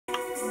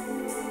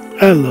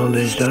Hello,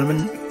 ladies and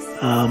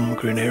gentlemen.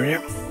 Green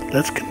Area.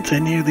 Let's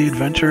continue the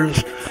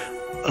adventures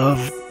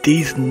of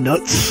these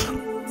nuts,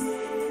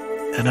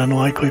 an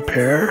unlikely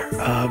pair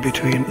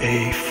between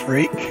a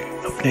freak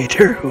of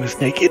nature who is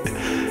naked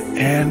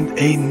and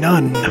a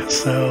nun.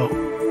 So,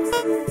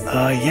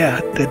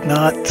 yeah, did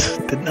not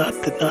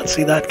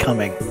see that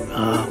coming.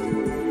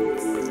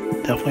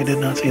 Definitely did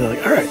not see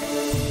that. All right.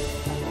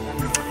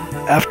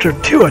 After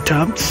 2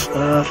 attempts,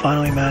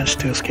 finally managed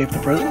to escape the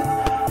prison.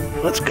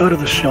 Let's go to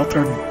the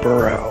sheltered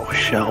burrow,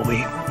 shall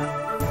we?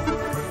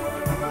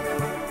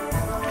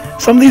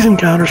 Some of these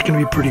encounters can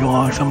be pretty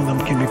long, some of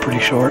them can be pretty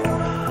short.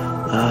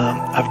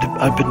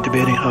 I've been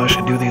debating how I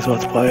should do these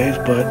Let's Plays,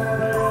 but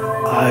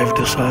I've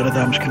decided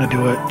that I'm just going to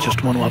do it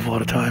just one level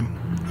at a time,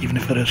 even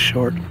if it is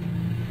short.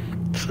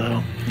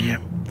 So, yeah.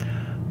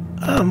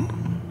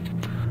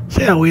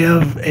 So yeah, we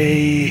have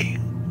a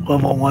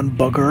level 1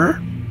 bugger.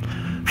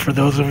 For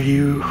those of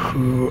you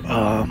who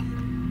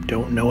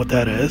don't know what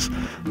that is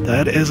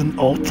an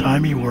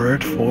old-timey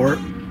word for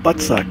butt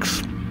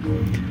sex.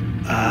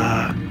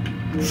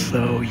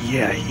 So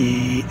yeah,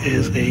 he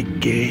is a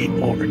gay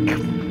orc.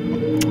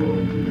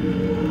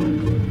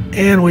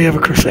 And we have a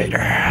crusader.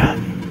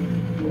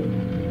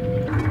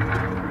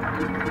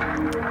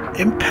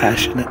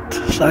 Impassionate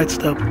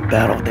sidestep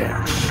battle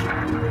dance.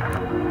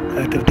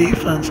 Active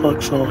defense,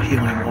 luck, soul,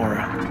 healing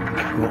aura.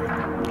 Cool.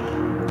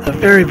 A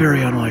very,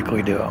 very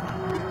unlikely duo.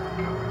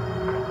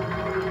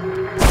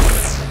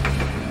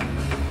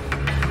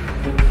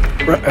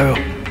 Uh-oh.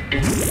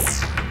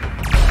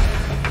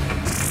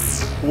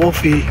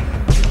 Wolfie.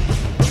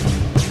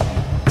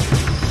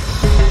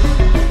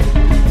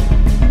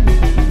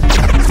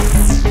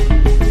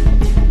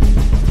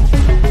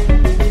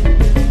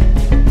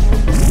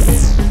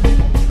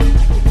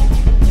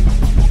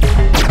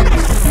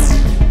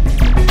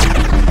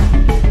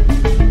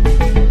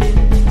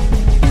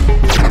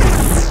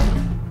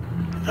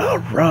 All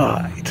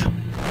right.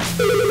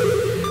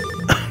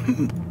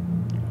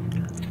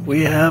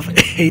 We have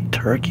a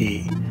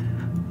turkey.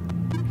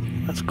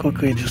 Let's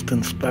quickly just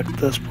inspect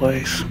this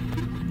place.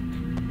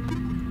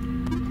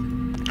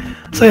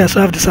 So yeah,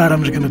 so I've decided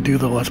I'm just going to do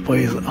the Let's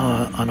Plays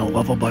on a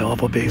level by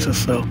level basis.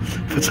 So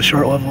if it's a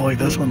short level like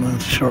this one, then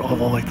it's a short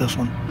level like this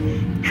one.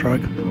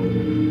 Shrug.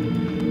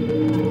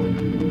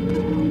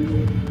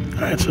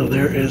 Alright, so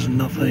there is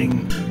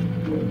nothing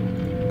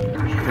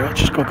here.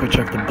 Let's just quickly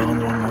check the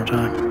bones one more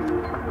time.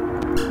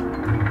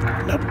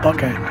 Nope,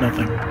 okay,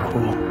 nothing.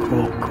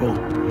 Cool.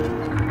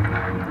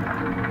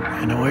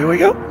 And away we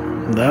go.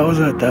 That was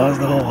it. That was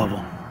the whole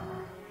level.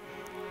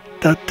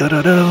 Da da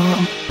da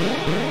da.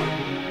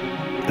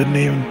 Didn't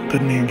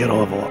even get a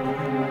level up.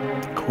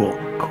 Cool.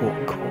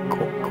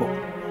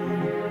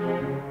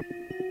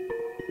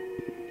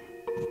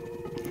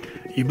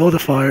 You build a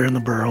fire in the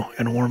burrow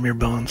and warm your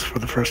bones for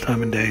the first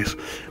time in days,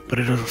 but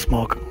it is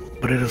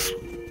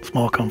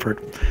small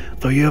comfort.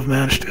 Though you have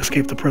managed to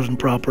escape the prison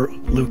proper,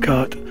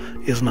 Lukat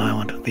is an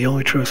island. The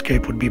only true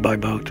escape would be by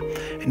boat,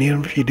 and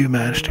even if you do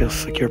manage to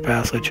secure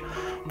passage,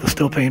 the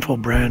still painful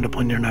brand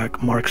upon your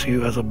neck marks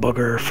you as a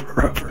bugger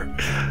forever.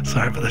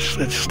 Sorry, but it's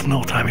just an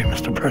old-timey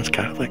Mr. Burns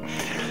kind of thing.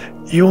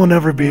 You will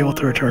never be able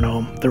to return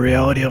home. The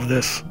reality of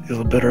this is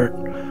a bitter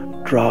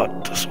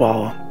draught to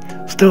swallow.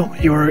 Still,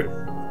 you are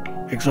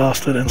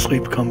exhausted and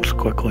sleep comes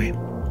quickly.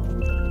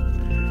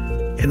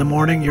 In the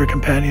morning, your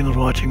companion is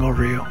watching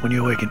over you when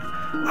you awaken.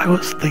 I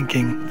was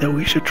thinking that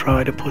we should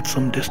try to put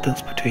some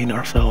distance between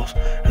ourselves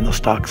and the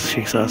stocks,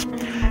 she says.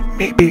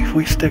 Maybe if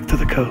we stick to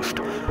the coast,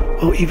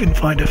 we'll even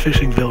find a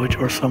fishing village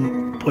or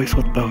some place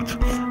with boats.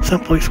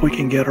 Some place we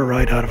can get a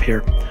ride out of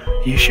here.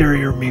 You share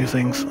your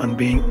musings on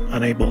being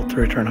unable to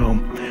return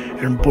home,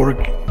 and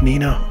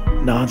Borgnina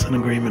nods in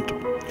agreement.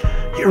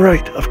 You're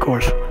right, of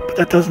course, but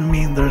that doesn't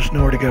mean there's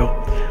nowhere to go.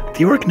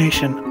 The Orc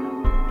nation,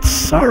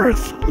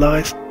 Sarth,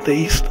 lies to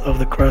east of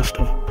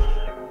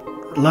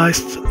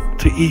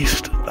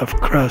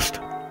Crest,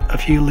 a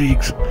few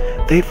leagues.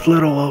 They've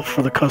little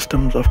for the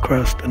customs of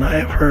Crest, and I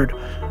have heard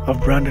of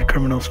branded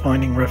criminals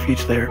finding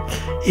refuge there,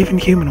 even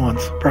human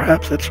ones.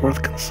 Perhaps it's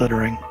worth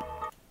considering.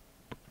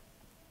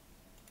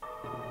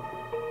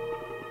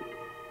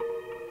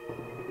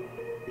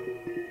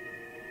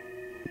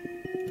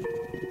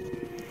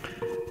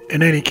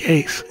 In any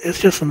case,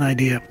 it's just an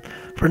idea.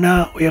 For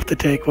now, we have to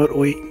take what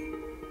we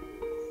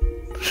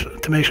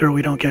to make sure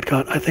we don't get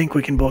caught. I think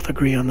we can both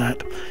agree on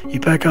that. You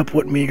pack up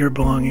what meager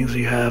belongings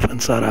you have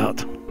and set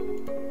out.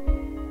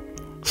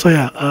 So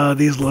yeah,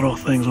 these little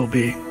things will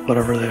be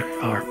whatever they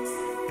are.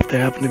 If they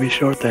happen to be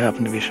short, they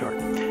happen to be short.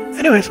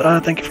 Anyways,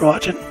 thank you for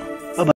watching.